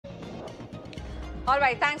All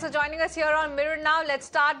right, thanks for joining us here on Mirror Now. Let's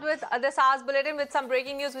start with this hour's bulletin with some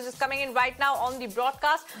breaking news which is coming in right now on the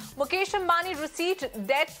broadcast. Mukesh Ambani received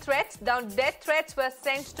death threats. Now, death threats were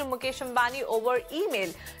sent to Mukesh Ambani over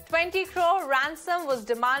email. 20 crore ransom was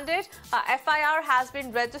demanded. FIR has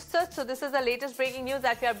been registered. So this is the latest breaking news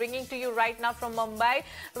that we are bringing to you right now from Mumbai,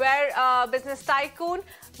 where business tycoon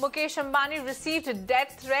Mukesh Ambani received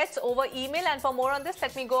death threats over email. And for more on this,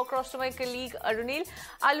 let me go across to my colleague Arunil.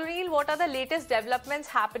 Arunil, what are the latest developments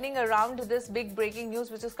happening around this big breaking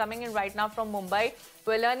news which is coming in right now from Mumbai?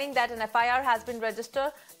 We're learning that an FIR has been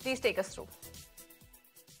registered. Please take us through.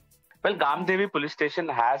 Well, Gamdevi police station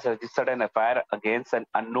has registered an FIR against an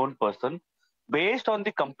unknown person based on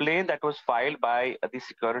the complaint that was filed by the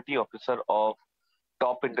security officer of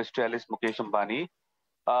top industrialist Mukesh Ambani.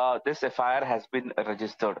 This FIR has been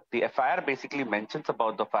registered. The FIR basically mentions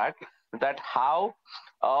about the fact that how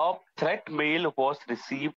a threat mail was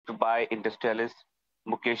received by industrialist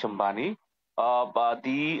Mukesh Ambani.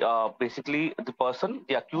 Basically the person,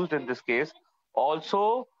 the accused in this case,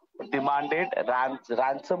 also demanded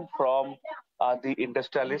ransom from the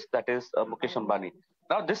industrialist, that is Mukesh Ambani.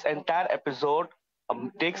 Now, this entire episode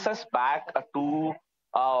takes us back to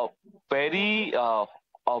a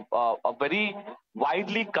a very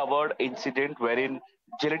widely covered incident wherein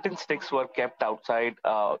gelatin sticks were kept outside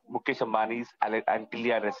Mukesh Ambani's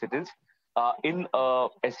Antilia residence in a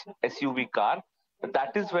SUV car.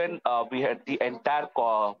 That is when we had the entire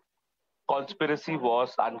conspiracy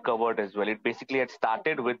was uncovered as well. It basically had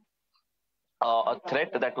started with a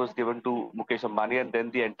threat that was given to Mukesh Ambani, and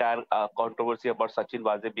then the entire controversy about Sachin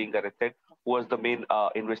Waze being arrested, who was the main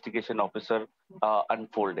investigation officer,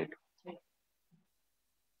 unfolded.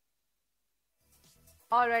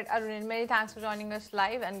 All right, Arunil, many thanks for joining us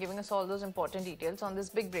live and giving us all those important details on this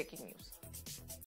big breaking news.